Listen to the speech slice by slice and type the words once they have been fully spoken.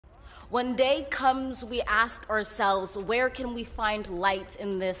When day comes, we ask ourselves, where can we find light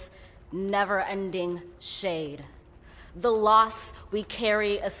in this never-ending shade? The loss we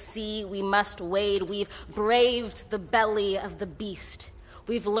carry, a sea we must wade. We've braved the belly of the beast.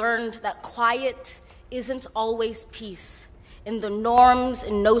 We've learned that quiet isn't always peace. In the norms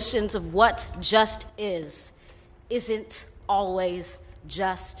and notions of what just isn't always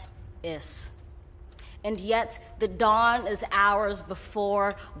just is. And yet the dawn is ours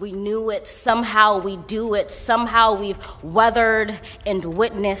before we knew it. Somehow we do it. Somehow we've weathered and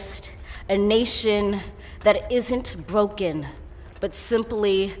witnessed a nation that isn't broken, but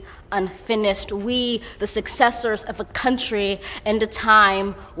simply unfinished. We, the successors of a country and a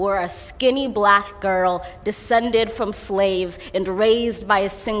time where a skinny black girl descended from slaves and raised by a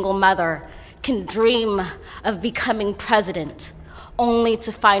single mother can dream of becoming president, only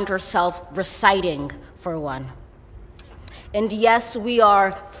to find herself reciting for one. And yes, we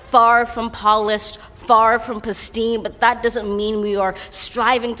are far from polished, far from pristine, but that doesn't mean we are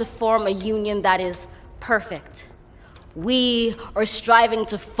striving to form a union that is perfect. We are striving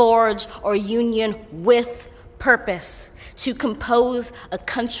to forge our union with purpose, to compose a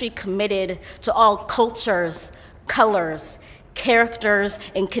country committed to all cultures, colors, characters,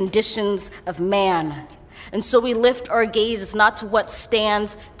 and conditions of man. And so we lift our gazes not to what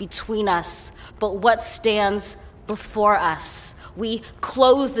stands between us, but what stands before us. We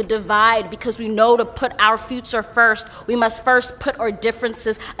close the divide because we know to put our future first, we must first put our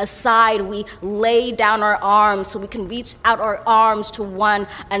differences aside. We lay down our arms so we can reach out our arms to one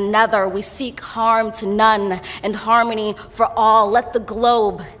another. We seek harm to none and harmony for all. Let the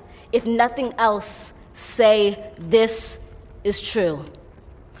globe, if nothing else, say this is true.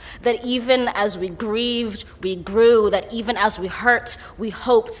 That even as we grieved, we grew. That even as we hurt, we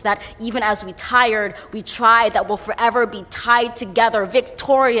hoped. That even as we tired, we tried. That we'll forever be tied together,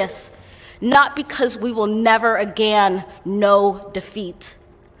 victorious. Not because we will never again know defeat,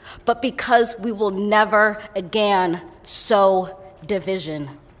 but because we will never again sow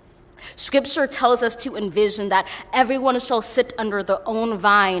division. Scripture tells us to envision that everyone shall sit under their own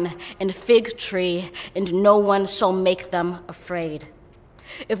vine and fig tree, and no one shall make them afraid.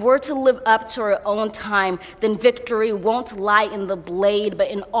 If we're to live up to our own time, then victory won't lie in the blade, but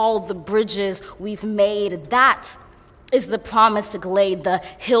in all the bridges we've made. That is the promised glade, the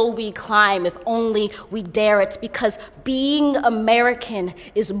hill we climb, if only we dare it, because being American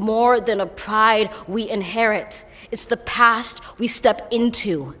is more than a pride we inherit. It's the past we step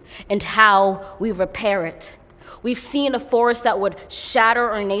into and how we repair it. We've seen a force that would shatter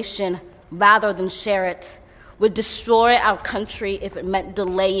our nation rather than share it, would destroy our country if it meant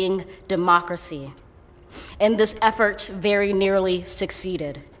delaying democracy. And this effort very nearly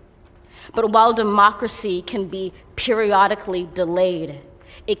succeeded. But while democracy can be periodically delayed,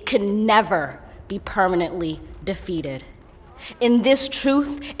 it can never be permanently defeated. In this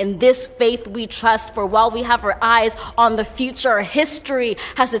truth, in this faith we trust, for while we have our eyes on the future, history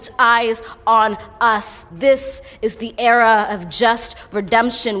has its eyes on us. This is the era of just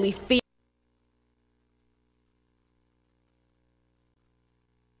redemption we fear.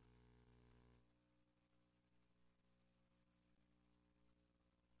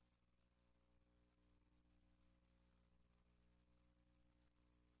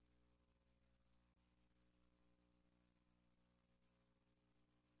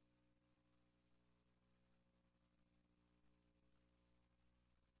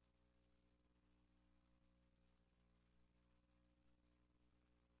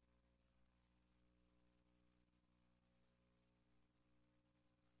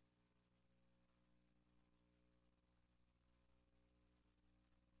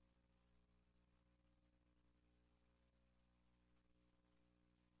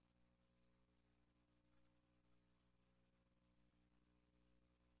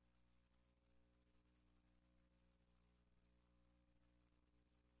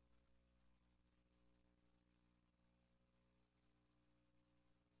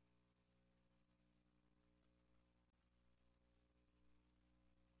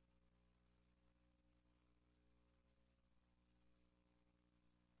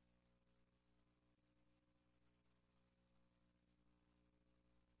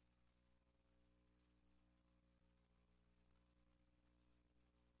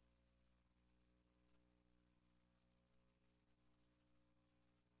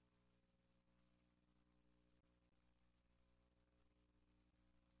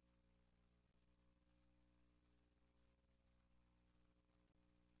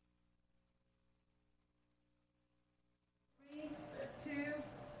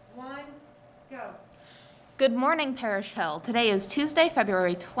 Good morning, Parish Hill. Today is Tuesday,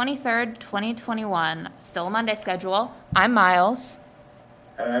 February 23rd, 2021. Still a Monday schedule. I'm Miles.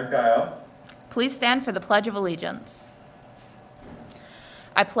 And I'm Kyle. Please stand for the Pledge of Allegiance.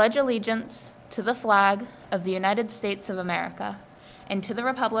 I pledge allegiance to the flag of the United States of America and to the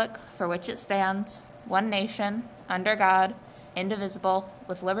republic for which it stands, one nation, under God, indivisible,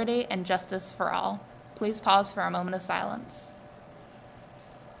 with liberty and justice for all. Please pause for a moment of silence.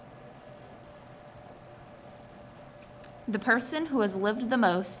 The person who has lived the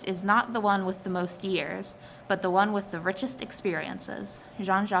most is not the one with the most years, but the one with the richest experiences.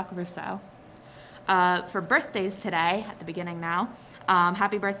 Jean-Jacques Rousseau. For birthdays today, at the beginning now,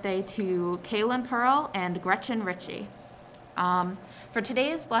 happy birthday to Kaylin Pearl and Gretchen Ritchie. For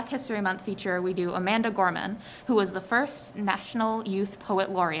today's Black History Month feature, we do Amanda Gorman, who was the first National Youth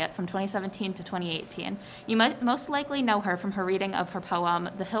Poet Laureate from 2017 to 2018. You might most likely know her from her reading of her poem,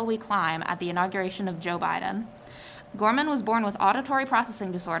 The Hill We Climb, at the inauguration of Joe Biden. Gorman was born with auditory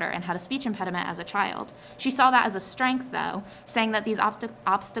processing disorder and had a speech impediment as a child. She saw that as a strength, though, saying that these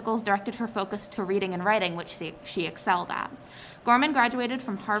obstacles directed her focus to reading and writing, which she excelled at. Gorman graduated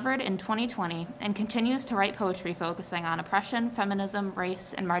from Harvard in 2020 and continues to write poetry focusing on oppression, feminism,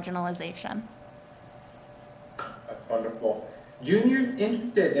 race, and marginalization. That's wonderful. Juniors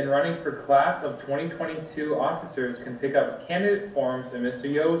interested in running for class of 2022 officers can pick up candidate forms in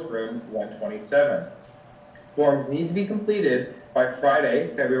Mr. Yo's room 127. Forms need to be completed by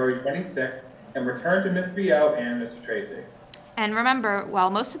Friday, February 26th, and returned to Mr. Yo and Mr. Tracy. And remember, while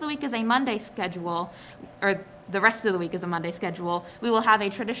most of the week is a Monday schedule, or the rest of the week is a Monday schedule, we will have a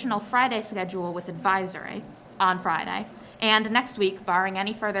traditional Friday schedule with advisory on Friday. And next week, barring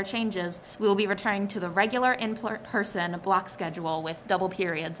any further changes, we will be returning to the regular in-person block schedule with double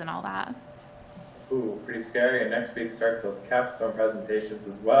periods and all that. Ooh, pretty scary. And next week starts those capstone presentations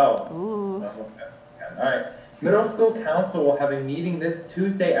as well. Ooh. All right. Middle School Council will have a meeting this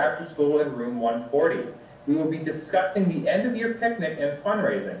Tuesday after school in room 140. We will be discussing the end-of-year picnic and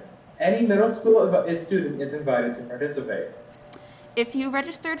fundraising. Any middle school student is invited to participate. If you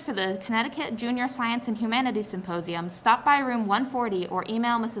registered for the Connecticut Junior Science and Humanities Symposium, stop by room 140 or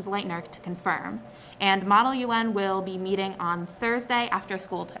email Mrs. Leitner to confirm. And Model UN will be meeting on Thursday after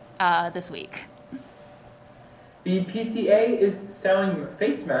school this week. The PTA is selling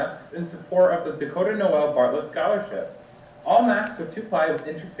face masks in support of the Dakota Noel Bartlett Scholarship. All masks with 2-ply with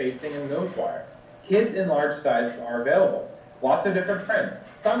interfacing and nose wire. Kids in large sizes are available. Lots of different prints.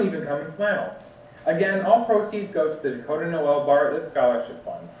 Some even come in flannel. Again, all proceeds go to the Dakota Noel Bartlett Scholarship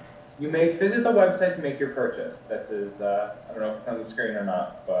Fund. You may visit the website to make your purchase. That is, I don't know if it's on the screen or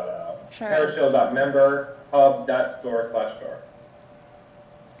not, but parishhill.memberhub.store/store.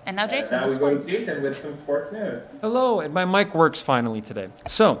 And now Jason, now we go to Jason with some sports news. Hello, and my mic works finally today.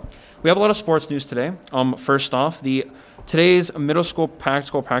 So, we have a lot of sports news today. First off, today's middle school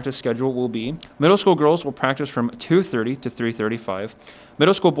practice schedule will be: middle school girls will practice from 2:30 to 3:35.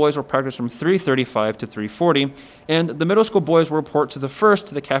 Middle school boys will practice from 3:35 to 3:40, and the middle school boys will report to the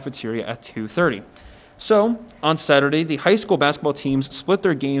cafeteria at 2:30. So, on Saturday, the high school basketball teams split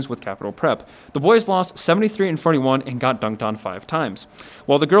their games with Capital Prep. The boys lost 73-41 and got dunked on 5 times,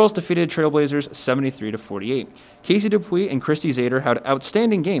 while the girls defeated Trailblazers 73-48. Casey Dupuis and Christy Zader had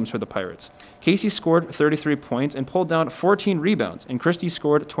outstanding games for the Pirates. Casey scored 33 points and pulled down 14 rebounds, and Christy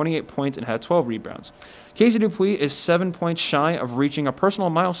scored 28 points and had 12 rebounds. Casey Dupuis is 7 points shy of reaching a personal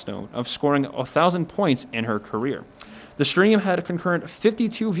milestone of scoring 1,000 points in her career. The stream had a concurrent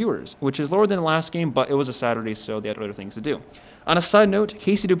 52 viewers, which is lower than the last game, but it was a Saturday, so they had other things to do. On a side note,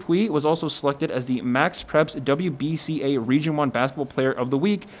 Casey Dupuis was also selected as the Max Preps WBCA Region 1 Basketball Player of the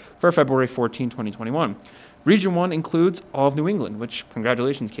Week for February 14, 2021. Region 1 includes all of New England, which,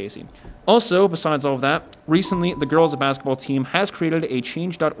 congratulations, Casey. Also, besides all of that, recently the girls' basketball team has created a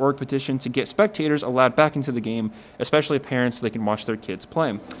Change.org petition to get spectators allowed back into the game, especially parents, so they can watch their kids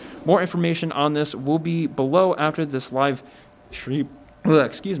play. More information on this will be below after this live stream.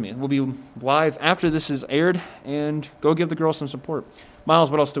 Will be live after this is aired, and go give the girls some support. Miles,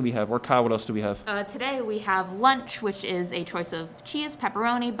 what else do we have? Or Kyle, what else do we have? Today we have lunch, which is a choice of cheese,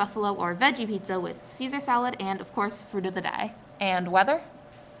 pepperoni, buffalo, or veggie pizza with Caesar salad, and of course, fruit of the day. And weather?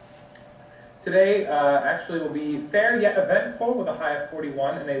 Today actually will be fair yet eventful with a high of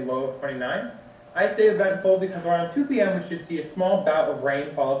 41 and a low of 29. I say eventful because around 2 p.m. we should see a small bout of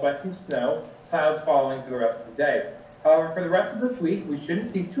rain followed by some snow, clouds following for the rest of the day. However, for the rest of this week, we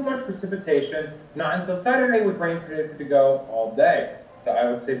shouldn't see too much precipitation, not until Saturday with rain predicted to go all day. So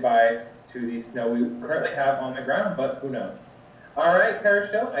I would say bye to the snow we currently have on the ground, but who knows. All right, Parish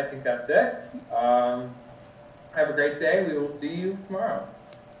Hill, I think that's it. Have a great day. We will see you tomorrow.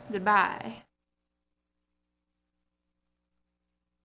 Goodbye.